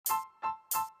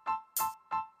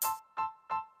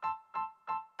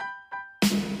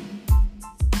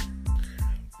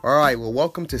All right, well,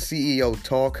 welcome to CEO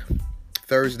Talk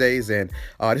Thursdays, and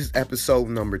this is episode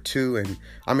number 2, and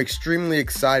I'm extremely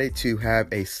excited to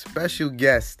have a special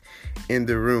guest in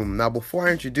the room. Now, before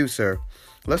I introduce her,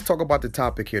 let's talk about the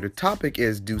topic here. The topic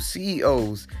is, do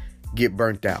CEOs get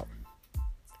burnt out?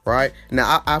 Right?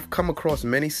 Now, I've come across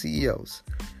many CEOs,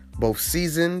 both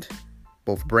seasoned,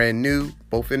 both brand new,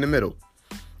 both in the middle,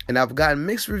 and I've gotten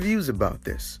mixed reviews about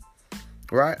this.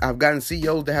 Right? I've gotten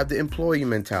CEOs that have the employee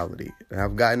mentality. And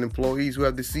I've gotten employees who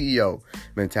have the CEO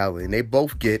mentality. And they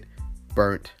both get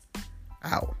burnt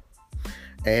out.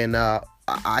 And I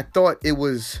thought it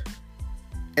was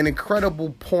an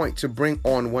incredible point to bring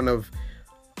on one of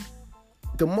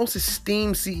the most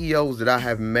esteemed CEOs that I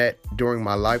have met during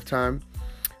my lifetime.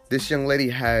 This young lady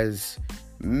has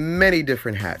many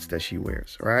different hats that she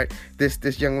wears, right?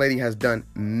 This young lady has done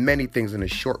many things in a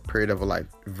short period of her life.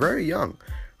 Very young.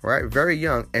 Right? Very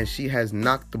young, and she has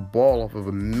knocked the ball off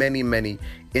of many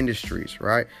industries,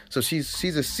 right? So she's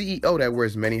a CEO that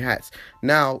wears many hats.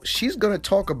 Now, she's going to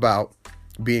talk about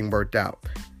being burnt out,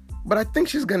 but I think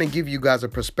she's going to give you guys a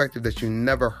perspective that you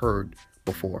never heard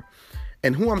before.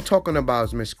 And who I'm talking about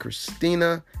is Miss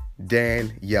Christina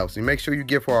Danielle. So make sure you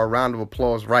give her a round of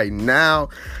applause right now.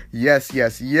 Yes.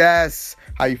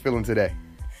 How you feeling today?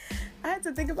 I had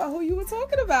to think about who you were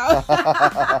talking about.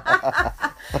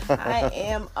 I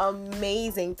am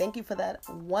amazing. Thank you for that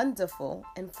wonderful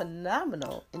and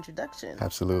phenomenal introduction.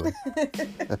 Absolutely.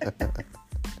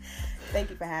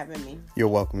 Thank you for having me. You're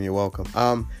welcome.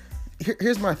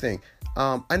 Here's my thing.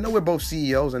 I know we're both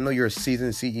CEOs. I know you're a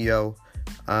seasoned CEO.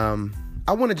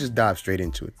 I want to just dive straight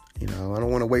into it. I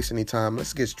don't want to waste any time.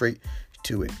 Let's get straight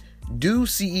to it. Do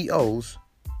CEOs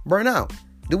burn out?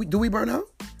 Do we burn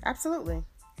out? Absolutely.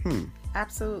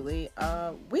 Absolutely.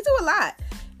 We do a lot.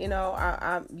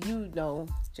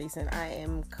 Jason, I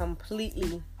am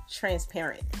completely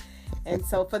transparent. And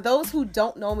so for those who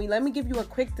don't know me, let me give you a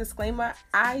quick disclaimer.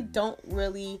 I don't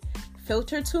really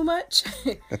filter too much.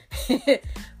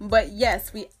 But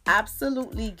yes, we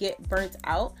absolutely get burnt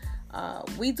out.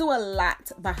 We do a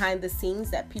lot behind the scenes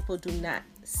that people do not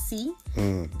see.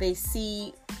 They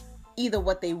see either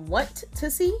what they want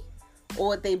to see or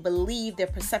what they believe their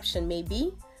perception may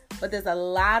be. But there's a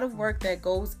lot of work that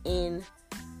goes in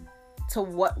to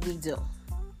what we do.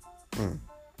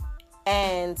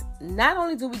 And not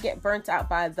only do we get burnt out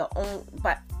but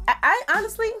I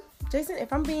honestly, Jason,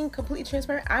 if I'm being completely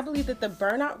transparent, I believe that the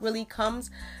burnout really comes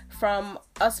from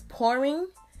us pouring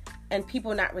and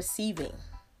people not receiving.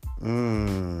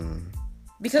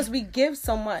 Because we give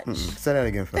so much. Say that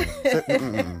again for me.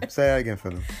 Say that again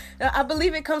for me. I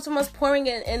believe it comes from us pouring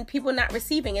and people not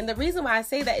receiving. And the reason why I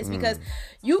say that is because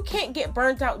you can't get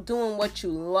burnt out doing what you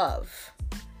love.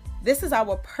 This is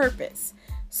our purpose.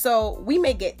 So we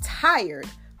may get tired,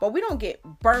 but we don't get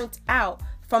burnt out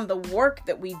from the work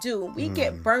that we do. We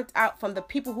get burnt out from the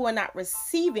people who are not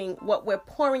receiving what we're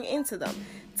pouring into them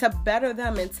to better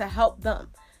them and to help them.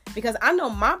 Because I know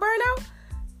my burnout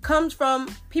comes from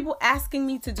people asking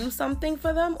me to do something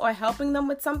for them or helping them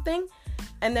with something.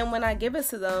 And then when I give it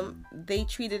to them, they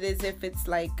treat it as if it's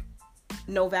like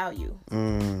no value.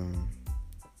 And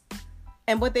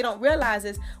what they don't realize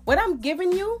is what I'm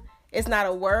giving you is not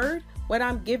a word. What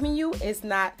I'm giving you is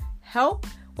not help.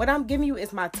 What I'm giving you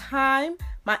is my time,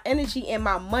 my energy, and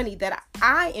my money that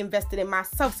I invested in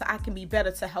myself so I can be better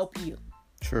to help you.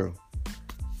 True.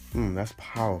 That's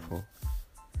powerful.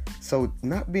 So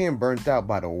not being burnt out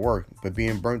by the work, but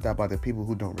being burnt out by the people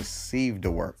who don't receive the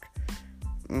work.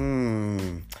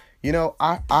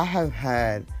 I have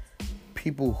had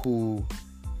people who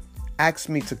ask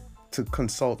me to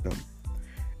consult them.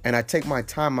 And I take my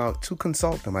time out to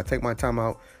consult them. I take my time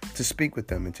out to speak with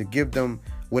them and to give them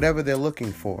whatever they're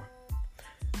looking for.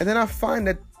 And then I find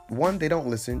that 1, they don't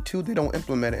listen. 2, they don't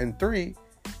implement it. And 3,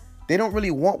 they don't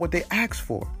really want what they ask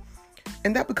for.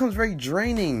 And that becomes very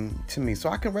draining to me. So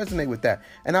I can resonate with that.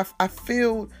 And I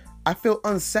feel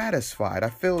unsatisfied. I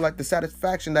feel like the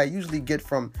satisfaction that I usually get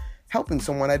from helping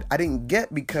someone, I didn't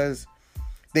get because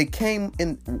they came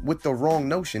in with the wrong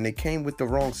notion. They came with the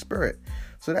wrong spirit.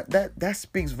 So that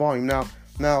speaks volume.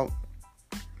 Now,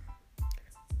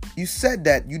 you said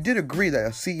that you did agree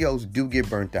that CEOs do get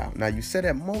burnt out. Now, you said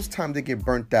that most times they get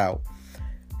burnt out,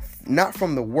 not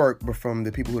from the work, but from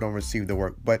the people who don't receive the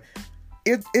work. But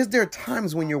is there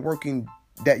times when you're working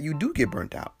that you do get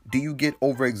burnt out? Do you get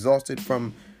overexhausted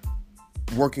from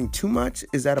working too much?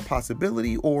 Is that a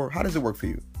possibility, or how does it work for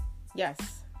you? Yes.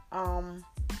 And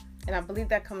I believe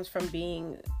that comes from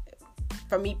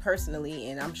for me personally,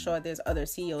 and I'm sure there's other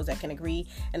CEOs that can agree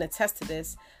and attest to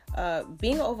this,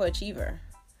 being an overachiever.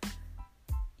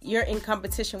 You're in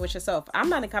competition with yourself. I'm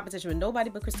not in competition with nobody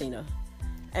but Christina.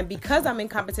 And because I'm in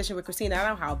competition with Christina, I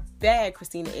know how bad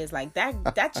Christina is. Like,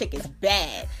 that chick is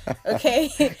bad. Okay?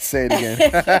 Say it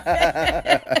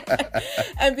again.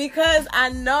 And because I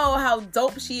know how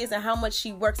dope she is and how much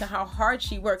she works and how hard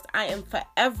she works, I am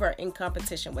forever in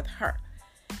competition with her.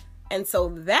 And so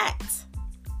that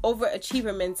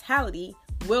overachiever mentality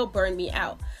will burn me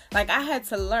out. Like, I had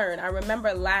to learn. I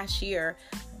remember last year,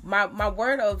 my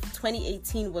word of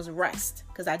 2018 was rest,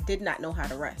 because I did not know how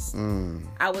to rest.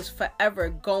 I was forever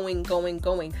going,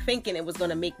 thinking it was going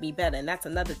to make me better. And that's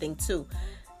another thing too.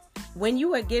 When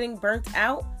you are getting burnt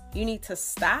out, you need to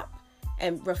stop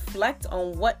and reflect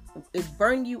on what is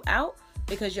burning you out,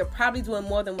 because you're probably doing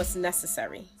more than what's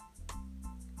necessary.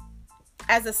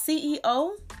 As a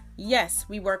CEO, yes,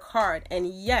 we work hard, and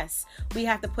yes, we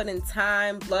have to put in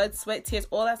time, blood, sweat, tears,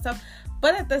 all that stuff.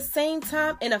 But at the same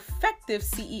time, an effective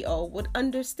CEO would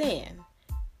understand.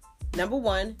 Number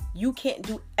one, you can't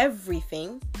do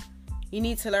everything. You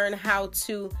need to learn how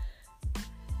to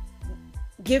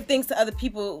give things to other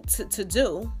people to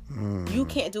do. You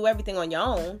can't do everything on your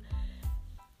own.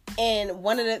 And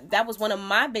that was one of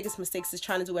my biggest mistakes, is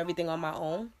trying to do everything on my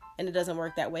own. And it doesn't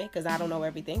work that way, because I don't know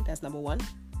everything. That's number one.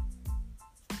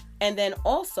 And then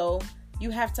also, you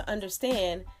have to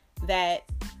understand that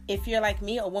if you're like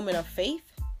me, a woman of faith,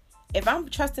 if I'm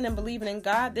trusting and believing in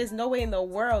God, there's no way in the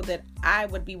world that I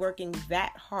would be working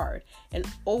that hard and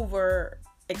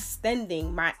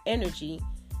overextending my energy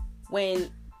when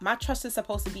my trust is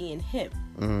supposed to be in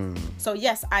Him. So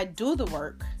yes, I do the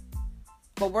work,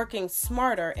 but working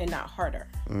smarter and not harder.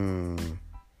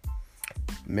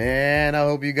 Man, I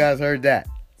hope you guys heard that.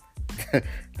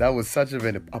 That was such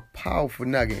a powerful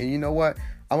nugget. And you know what?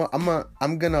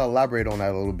 I'm gonna elaborate on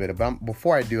that a little bit. But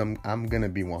before I do, I'm gonna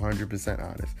be 100%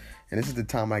 honest. And this is the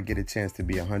time I get a chance to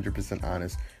be 100%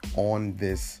 honest on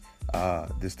this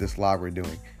live we're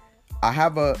doing. I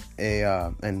have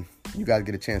and you guys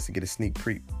get a chance to get a sneak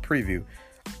preview.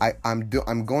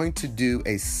 I'm going to do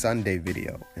a Sunday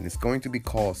video, and it's going to be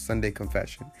called Sunday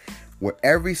Confession, where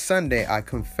every Sunday I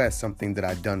confess something that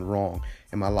I've done wrong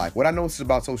in my life. What I notice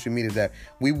about social media is that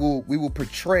we will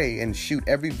portray and shoot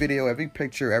every video, every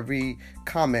picture, every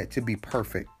comment to be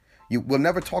perfect. You will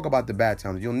never talk about the bad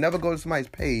times. You'll never go to somebody's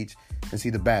page and see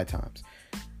the bad times.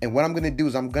 And what I'm going to do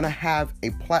is I'm going to have a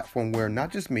platform where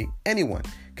not just me, anyone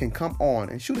can come on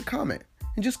and shoot a comment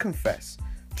and just confess,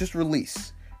 just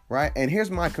release, right? And here's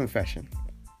my confession.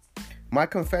 My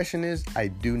confession is I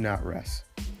do not rest.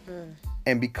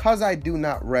 And because I do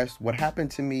not rest, what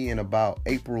happened to me in about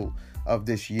April of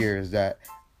this year is that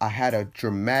I had a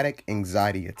dramatic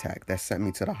anxiety attack that sent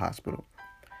me to the hospital.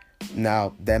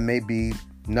 Now, that may be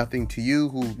nothing to you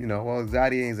who, well,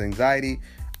 anxiety is anxiety.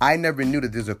 I never knew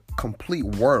that there's a complete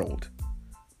world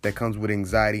that comes with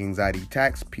anxiety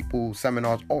attacks, people,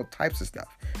 seminars, all types of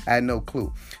stuff. I had no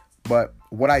clue. But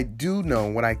what I do know,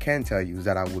 what I can tell you, is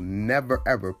that I will never,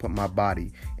 ever put my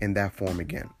body in that form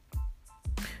again.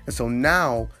 And so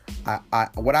now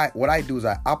what I do is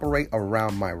I operate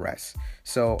around my rest.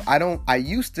 So I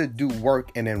used to do work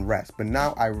and then rest, but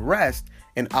now I rest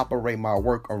and operate my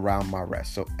work around my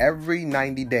rest. So every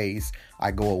 90 days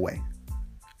I go away.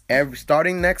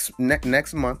 Starting next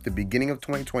month, the beginning of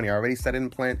 2020, I already set it in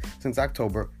plan since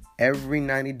October. Every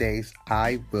 90 days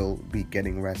I will be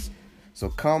getting rest. So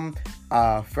come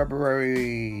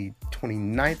February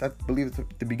 29th, I believe it's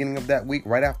the beginning of that week,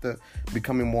 right after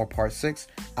Becoming More Part 6,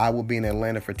 I will be in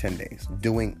Atlanta for 10 days,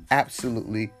 doing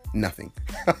absolutely nothing.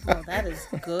 Oh, that is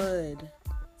good.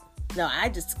 No, I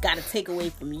just got to take away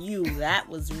from you. That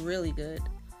was really good.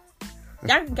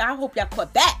 I hope y'all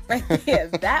caught that right there.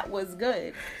 That was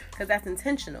good, because that's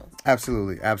intentional.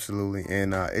 Absolutely.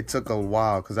 And it took a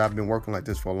while, because I've been working like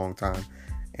this for a long time.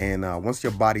 And once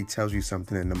your body tells you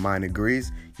something and the mind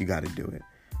agrees, you got to do it.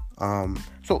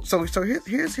 So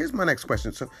here's my next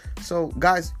question. So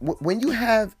guys, when you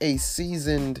have a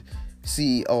seasoned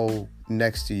CEO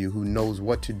next to you who knows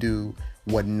what to do,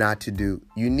 what not to do,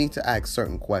 you need to ask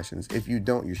certain questions. If you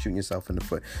don't, you're shooting yourself in the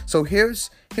foot. So here's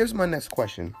my next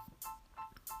question.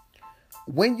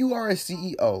 When you are a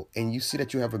CEO and you see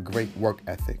that you have a great work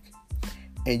ethic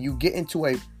and you get into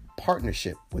a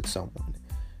partnership with someone,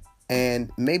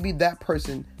 and maybe that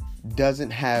person doesn't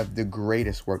have the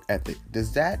greatest work ethic,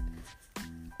 does that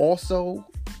also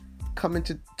come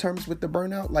into terms with the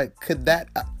burnout? Like, could that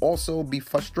also be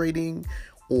frustrating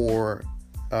or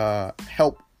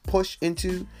help push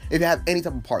into, if you have any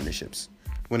type of partnerships,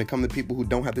 when it comes to people who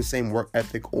don't have the same work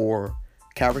ethic or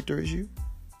character as you?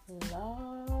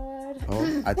 Lord.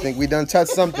 Oh, I think we done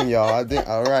touched something, y'all.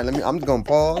 All right, I'm just gonna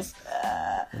pause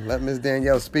and let Miss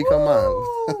Danielle speak her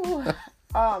mind.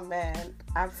 Oh man,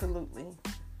 absolutely.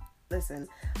 listen,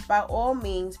 by all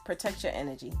means, protect your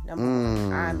energy. Number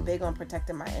one, I'm big on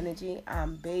protecting my energy.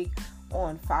 I'm big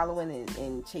on following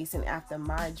and chasing after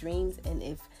my dreams. And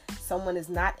if someone is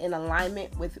not in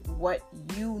alignment with what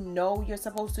you know you're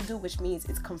supposed to do, which means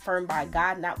it's confirmed by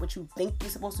God, not what you think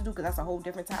you're supposed to do, because that's a whole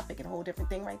different topic and a whole different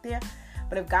thing right there.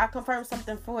 But if God confirms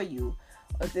something for you,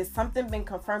 or if there's something been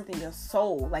confirmed in your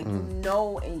soul, like you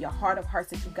know in your heart of hearts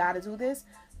that you got to do this,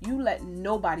 you let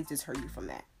nobody deter you from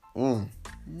that.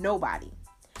 Nobody.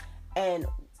 And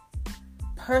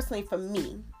personally for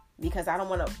me, because I don't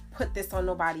want to put this on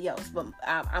nobody else, but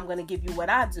I'm going to give you what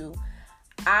I do.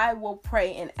 I will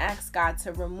pray and ask God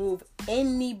to remove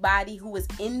anybody who is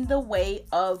in the way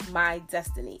of my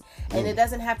destiny. And it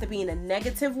doesn't have to be in a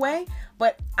negative way,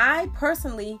 but I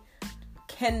personally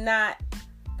cannot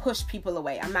push people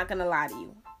away. I'm not going to lie to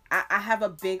you. I have a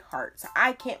big heart, so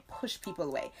I can't push people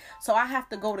away. So I have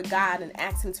to go to God and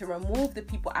ask him to remove the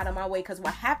people out of my way, because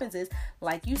what happens is,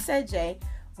 like you said, Jay,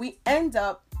 we end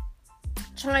up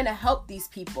trying to help these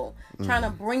people, trying to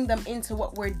bring them into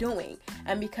what we're doing.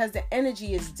 And because the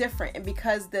energy is different and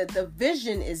because the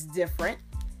vision is different,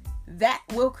 that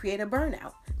will create a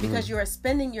burnout. Because you're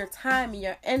spending your time and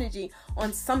your energy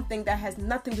on something that has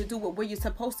nothing to do with where you're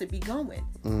supposed to be going.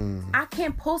 I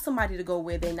can't pull somebody to go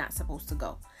where they're not supposed to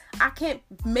go. I can't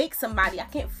I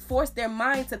can't force their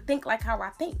mind to think like how I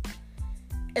think.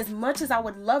 As much as I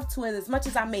would love to, and as much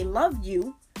as I may love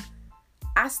you,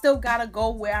 I still gotta go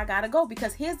where I gotta go.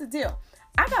 Because here's the deal.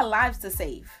 I got lives to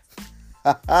save.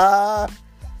 I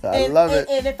love it.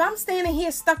 And if I'm standing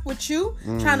here stuck with you,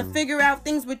 trying to figure out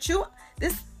things with you,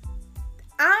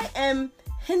 I am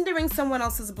hindering someone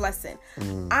else's blessing.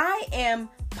 I am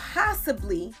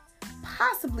possibly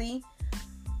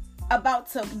about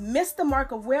to miss the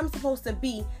mark of where I'm supposed to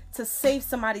be to save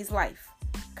somebody's life.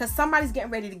 Because somebody's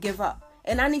getting ready to give up.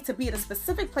 And I need to be at a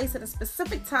specific place at a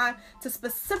specific time to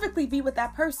specifically be with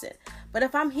that person. But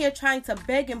if I'm here trying to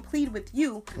beg and plead with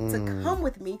you to come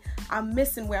with me, I'm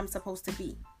missing where I'm supposed to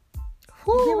be.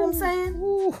 You get what I'm saying?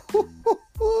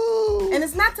 And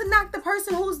it's not to knock the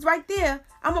person who's right there.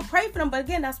 I'm going to pray for them. But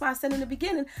again, that's why I said in the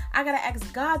beginning, I got to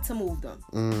ask God to move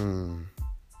them.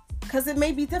 Because it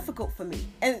may be difficult for me.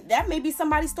 And that may be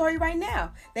somebody's story right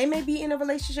now. They may be in a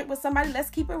relationship with somebody. Let's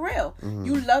keep it real.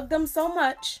 You love them so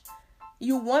much.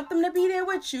 You want them to be there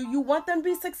with you. You want them to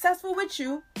be successful with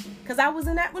you. Because I was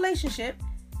in that relationship.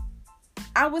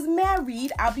 I was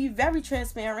married. I'll be very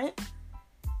transparent.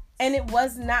 And it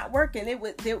was not working.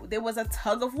 There was a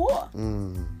tug of war.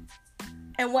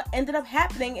 And what ended up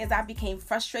happening is I became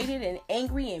frustrated and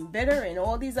angry and bitter and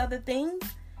all these other things.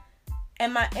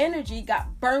 And my energy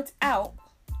got burnt out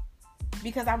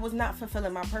because I was not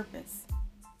fulfilling my purpose.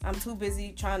 I'm too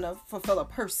busy trying to fulfill a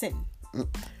person.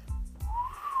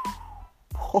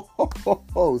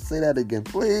 Say that again,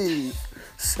 please.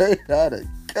 Say that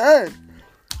again.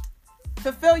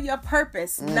 Fulfill your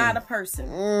purpose, not a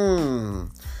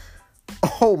person.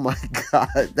 Oh my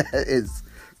God, that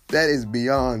is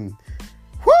beyond.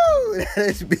 Woo! That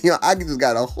is beyond. I just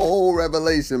got a whole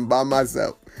revelation by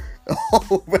myself. A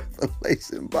whole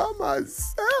revelation by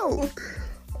myself.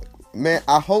 Man,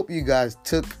 I hope you guys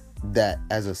took that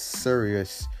as a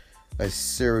serious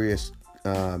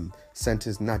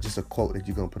sentence, not just a quote that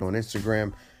you're gonna put on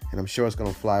Instagram, and I'm sure it's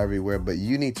gonna fly everywhere. But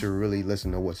you need to really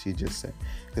listen to what she just said,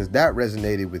 because that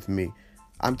resonated with me.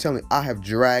 I'm telling you, I have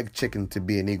dragged chicken to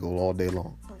be an eagle all day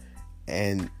long.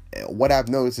 And what I've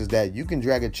noticed is that you can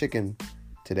drag a chicken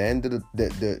to the end of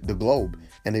the globe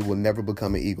and they will never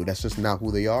become an eagle. That's just not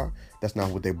who they are. That's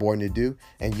not what they're born to do.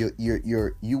 And you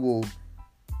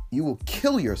will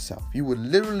kill yourself. You would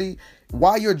literally,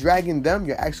 while you're dragging them,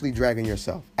 you're actually dragging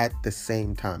yourself at the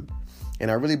same time.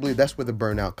 And I really believe that's where the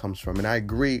burnout comes from. And I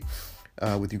agree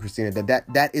with you, Christina,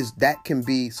 that can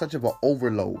be such of an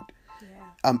overload.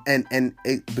 And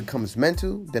it becomes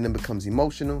mental, then it becomes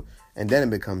emotional, and then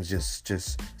it becomes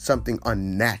just something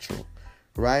unnatural,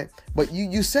 right? But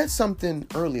you said something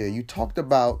earlier. You talked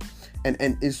about, and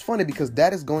it's funny because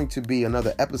that is going to be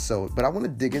another episode, but I want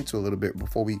to dig into a little bit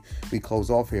before we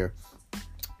close off here.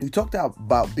 You talked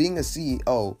about being a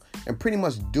CEO and pretty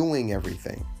much doing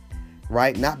everything,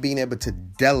 right? Not being able to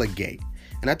delegate.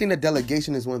 And I think that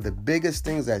delegation is one of the biggest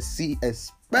things that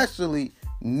especially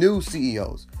new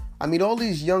CEOs. I mean, all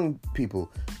these young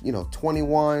people,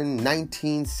 21,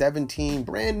 19, 17,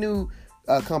 brand new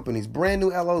companies, brand new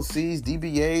LLCs,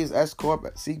 DBAs, S Corp,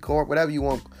 C Corp, whatever you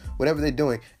want, whatever they're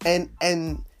doing.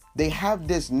 And they have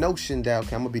this notion that,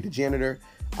 okay, I'm going to be the janitor.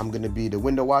 I'm going to be the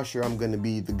window washer. I'm going to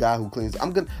be the guy who cleans.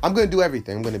 I'm going to do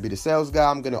everything. I'm going to be the sales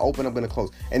guy. I'm going to open. I'm going to close.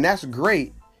 And that's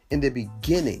great in the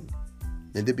beginning,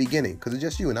 because it's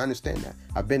just you. And I understand that.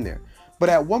 I've been there. But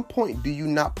at what point do you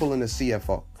not pull in a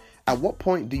CFO? At what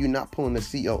point do you not pull in a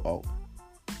COO?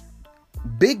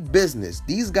 Big business,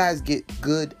 these guys get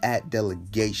good at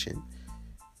delegation.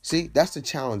 See, that's the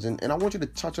challenge. And I want you to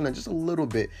touch on that just a little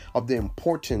bit of the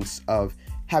importance of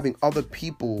having other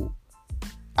people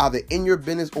either in your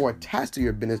business or attached to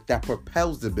your business that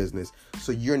propels the business,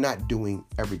 so you're not doing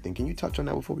everything. Can you touch on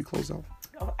that before we close off?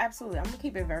 Oh, absolutely. I'm going to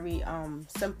keep it very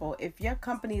simple. If your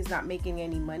company is not making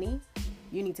any money,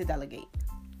 you need to delegate.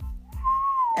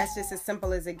 That's just as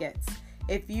simple as it gets.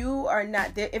 If you are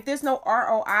not there, if there's no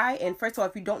ROI, and first of all,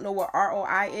 if you don't know what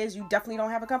ROI is, you definitely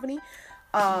don't have a company.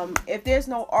 If there's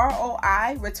no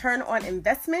ROI, return on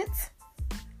investment,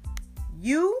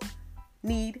 you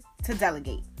need to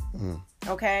delegate.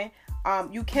 Okay?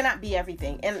 You cannot be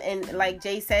everything. And like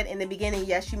Jay said in the beginning,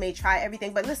 yes, you may try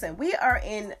everything, but listen, we are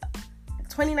in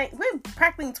 2019, we're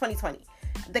practically in 2020.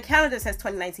 The calendar says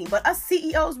 2019, but us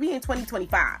CEOs, we in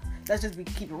 2025. Let's just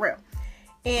keep it real.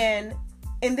 And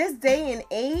in this day and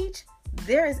age,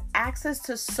 there is access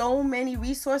to so many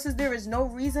resources. There is no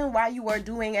reason why you are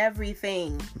doing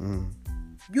everything.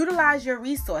 Utilize your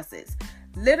resources.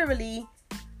 Literally,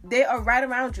 they are right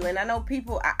around you. And I know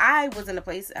people, I was in a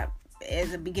place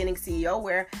as a beginning CEO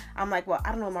where I'm like, well,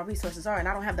 I don't know what my resources are, and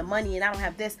I don't have the money, and I don't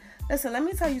have this. Listen, let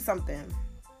me tell you something.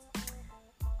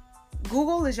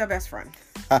 Google is your best friend.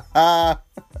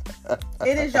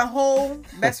 It is your whole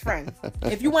best friend.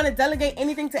 If you want to delegate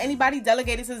anything to anybody,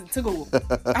 delegate it to Google.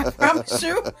 I promise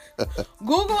you,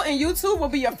 Google and YouTube will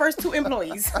be your first 2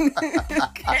 employees.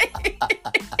 Okay?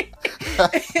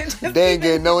 They ain't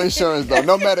getting no insurance though,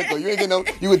 no medical. You ain't getting no.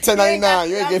 You with 1099.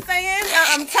 You ain't getting.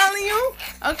 I'm telling you,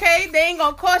 okay, they ain't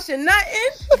gonna cost you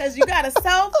nothing because you got a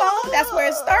cell phone. That's where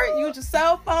it starts. Use your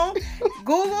cell phone.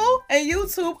 Google and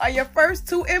YouTube are your first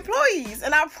 2 employees,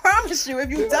 and I promise you, if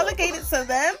you delegate it to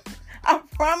them, I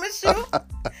promise you,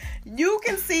 you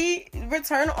can see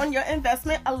return on your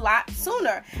investment a lot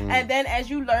sooner. And then as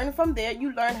you learn from there,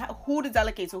 you learn who to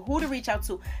delegate to, who to reach out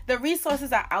to. The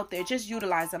resources are out there. Just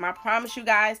utilize them. I promise you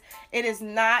guys, it is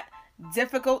not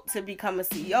difficult to become a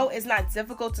CEO. It's not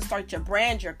difficult to start your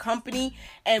brand, your company,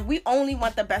 and we only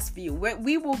want the best for you.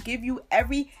 We will give you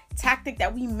every tactic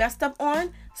that we messed up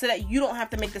on so that you don't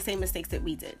have to make the same mistakes that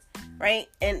we did, right?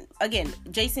 And again,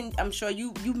 Jason, I'm sure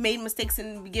you made mistakes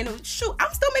in the beginning. Shoot,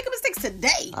 I'm still making mistakes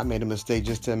today. I made a mistake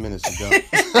just 10 minutes ago.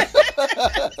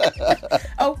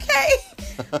 Okay,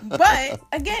 but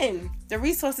again, the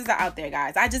resources are out there,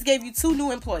 guys. I just gave you 2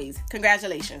 new employees.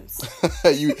 Congratulations.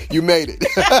 you made it.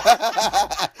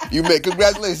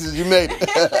 Congratulations, you made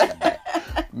it.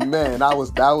 Man, that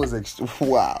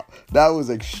was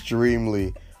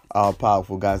extremely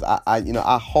powerful, guys.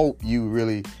 I hope you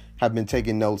really have been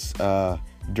taking notes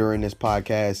during this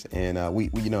podcast, and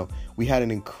we had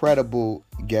an incredible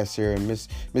guest here, and Miss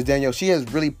Danielle. She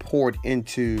has really poured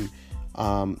into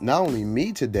not only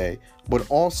me today, but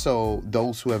also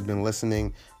those who have been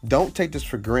listening. Don't take this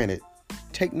for granted.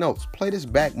 Take notes. Play this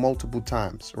back multiple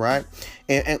times, right?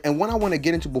 And what I want to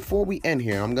get into before we end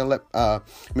here, I'm gonna let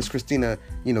Miss Christina,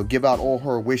 give out all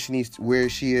her where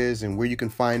she is and where you can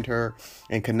find her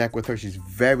and connect with her. She's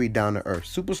very down to earth,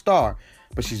 superstar,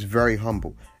 but she's very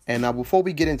humble. And now, before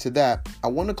we get into that, I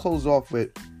want to close off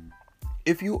with,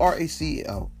 if you are a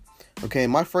CEO, okay,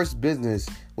 my first business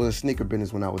was a sneaker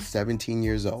business when I was 17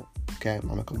 years old. Okay, I'm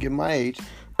not gonna give my age.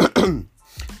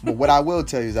 But what I will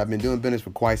tell you is I've been doing business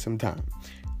for quite some time.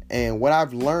 And what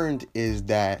I've learned is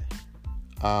that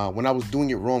when I was doing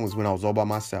it wrong was when I was all by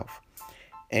myself.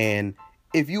 And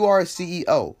if you are a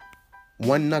CEO,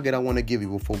 one nugget I want to give you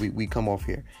before we come off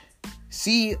here.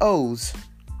 CEOs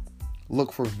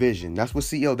look for vision. That's what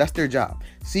CEOs, that's their job.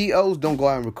 CEOs don't go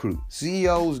out and recruit.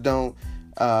 CEOs don't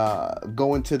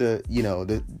go into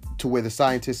to where the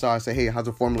scientists are and say, hey, how's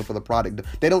the formula for the product?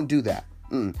 They don't do that.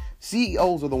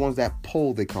 CEOs are the ones that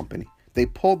pull the company. They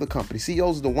pull the company.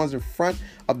 CEOs are the ones in front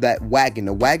of that wagon.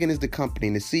 The wagon is the company,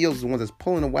 and the CEOs are the ones that's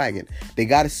pulling the wagon. They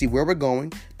got to see where we're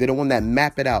going. They're the one that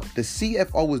map it out. The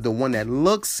CFO is the one that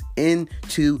looks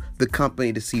into the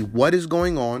company to see what is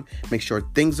going on, make sure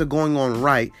things are going on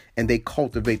right, and they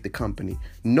cultivate the company.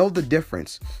 Know the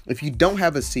difference. If you don't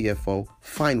have a CFO,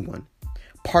 find one.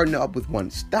 Partner up with one.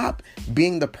 Stop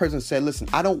being the person that said, listen,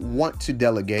 I don't want to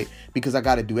delegate because I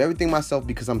got to do everything myself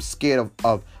because I'm scared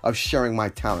of sharing my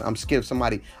talent. I'm scared of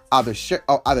somebody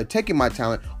either taking my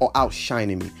talent or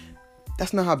outshining me.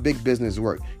 That's not how big business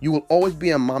works. You will always be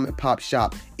a mom and pop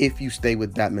shop if you stay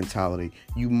with that mentality.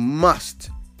 You must,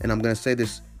 and I'm going to say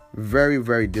this very,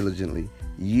 very diligently,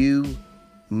 you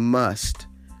must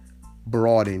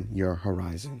broaden your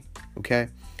horizon. Okay?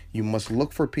 You must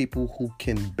look for people who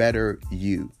can better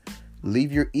you.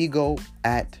 Leave your ego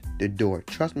at the door.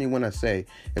 Trust me when I say,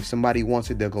 if somebody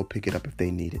wants it, they'll go pick it up if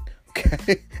they need it.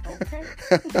 Okay? Okay.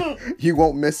 You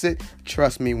won't miss it.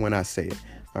 Trust me when I say it.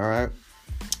 All right?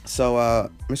 So,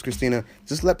 Miss Christina,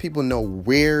 just let people know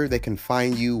where they can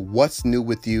find you, what's new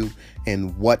with you,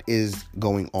 and what is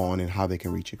going on and how they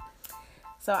can reach you.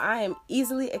 So I am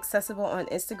easily accessible on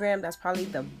Instagram. That's probably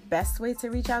the best way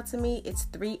to reach out to me. It's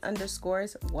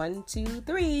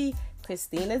 3_123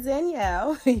 Christina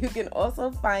Danielle. You can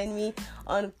also find me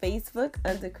on Facebook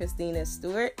under Christina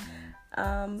Stewart.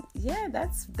 Yeah,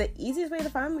 that's the easiest way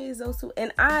to find me is those two.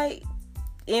 And I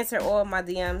answer all my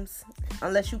DMs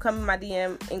unless you come in my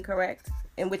DM incorrect,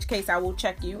 in which case I will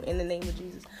check you in the name of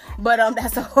Jesus. But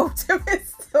that's a whole different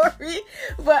story.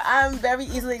 But I'm very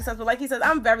easily accessible. Like he says,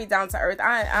 I'm very down to earth.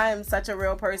 I am such a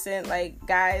real person. Like,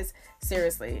 guys,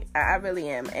 seriously, I really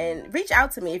am. And reach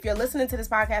out to me. If you're listening to this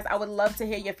podcast, I would love to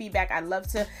hear your feedback. I'd love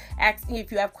to ask you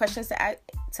if you have questions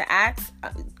to ask.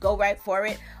 Go right for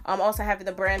it. Also having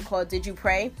the brand called Did You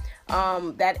Pray.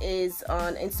 That is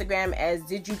on Instagram as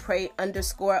Did You Pray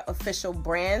 _official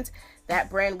brand. That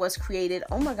brand was created,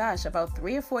 oh my gosh, about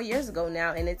 3 or 4 years ago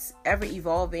now, and it's ever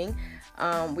evolving.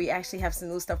 We actually have some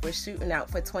new stuff we're shooting out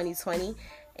for 2020,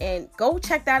 and go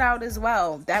check that out as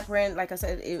well. That brand, like I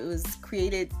said, it was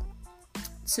created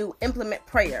to implement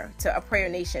prayer to a prayer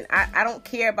nation. I don't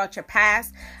care about your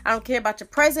past. I don't care about your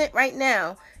present right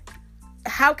now.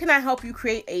 How can I help you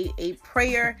create a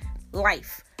prayer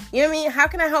life? You know what I mean? How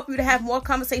can I help you to have more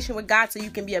conversation with God so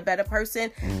you can be a better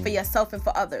person for yourself and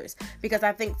for others? Because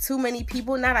I think too many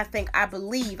people, I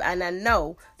believe and I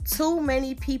know too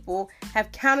many people have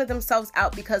counted themselves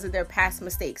out because of their past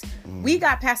mistakes. We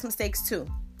got past mistakes too.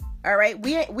 All right?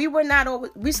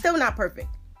 We're still not perfect.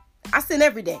 I sin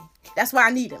every day. That's why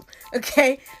I need him.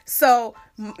 Okay? So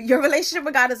your relationship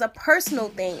with God is a personal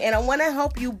thing, and I want to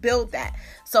help you build that.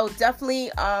 So definitely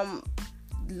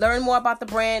learn more about the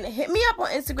brand. Hit me up on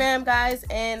Instagram, guys.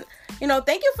 And,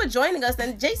 thank you for joining us.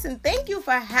 And Jason, thank you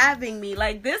for having me.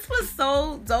 Like, this was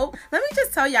so dope. Let me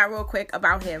just tell y'all real quick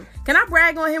about him. Can I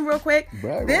brag on him real quick?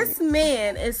 This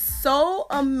man is so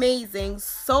amazing,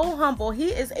 so humble.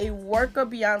 He is a worker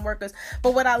beyond workers.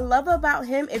 But what I love about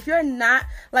him, if you're not,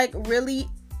 really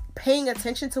paying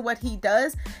attention to what he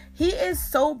does, he is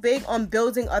so big on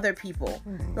building other people,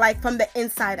 from the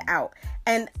inside out.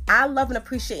 And I love and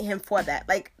appreciate him for that.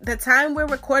 Like, the time we're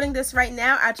recording this right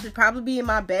now, I should probably be in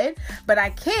my bed, but I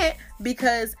can't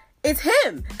because it's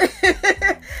him.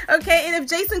 Okay, and if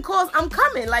Jason calls, I'm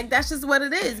coming. Like, that's just what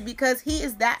it is, because he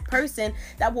is that person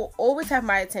that will always have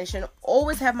my attention,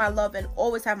 always have my love, and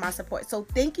always have my support. So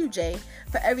thank you, Jay,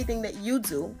 for everything that you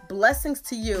do. Blessings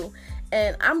to you.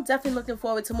 And I'm definitely looking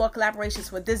forward to more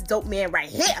collaborations with this dope man right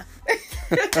here.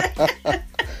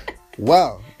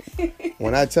 Wow.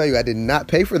 When I tell you, I did not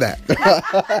pay for that.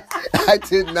 I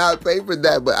did not pay for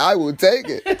that, but I will take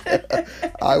it.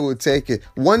 I will take it.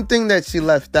 One thing that she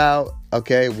left out,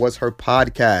 okay, was her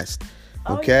podcast.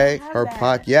 Okay? Her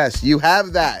podcast. Yes, you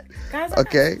have that. Guys,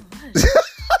 okay?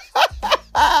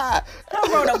 I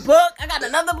wrote a book. I got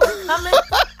another book coming.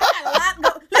 I got a lot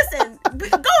going. Listen,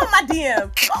 go on my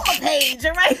DM. Go on my page,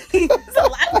 all right? There's a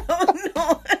lot going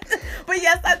on. But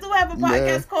yes, I do have a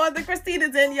podcast called the Christina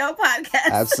Danielle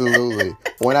Podcast. Absolutely.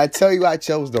 When I tell you I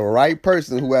chose the right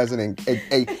person who has a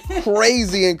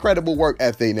crazy, incredible work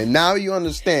ethic, and now you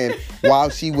understand why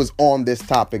she was on this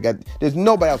topic. There's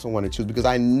nobody else I want to choose, because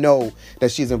I know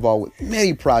that she's involved with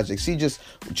many projects. She just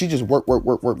work.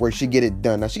 She get it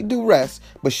done. Now she do rest,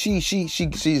 but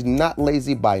she's not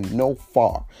lazy by no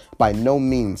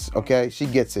means. Okay, she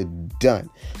gets it done.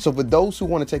 So for those who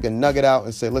want to take a nugget out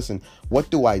and say, listen, what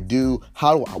do I do?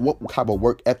 What type of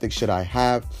work ethic should I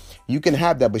have? You can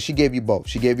have that, but she gave you both.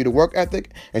 She gave you the work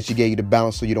ethic and she gave you the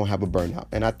balance so you don't have a burnout.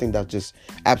 And I think that's just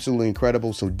absolutely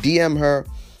incredible. So DM her,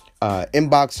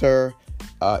 inbox her.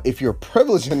 If you're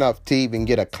privileged enough to even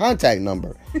get a contact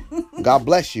number, God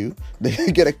bless you,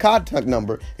 get a contact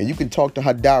number and you can talk to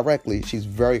her directly. She's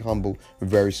very humble,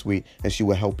 very sweet, and she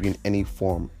will help you in any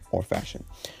form or fashion.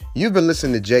 You've been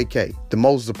listening to JK, the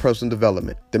Moses of Personal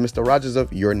Development, the Mr. Rogers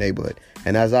of your neighborhood.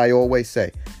 And as I always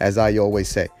say,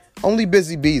 only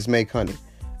busy bees make honey.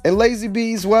 And lazy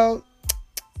bees, well,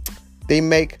 they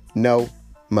make no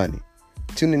money.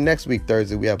 Tune in next week,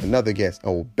 Thursday. We have another guest.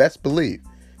 Oh, best believe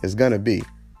it's going to be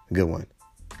a good one.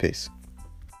 Peace.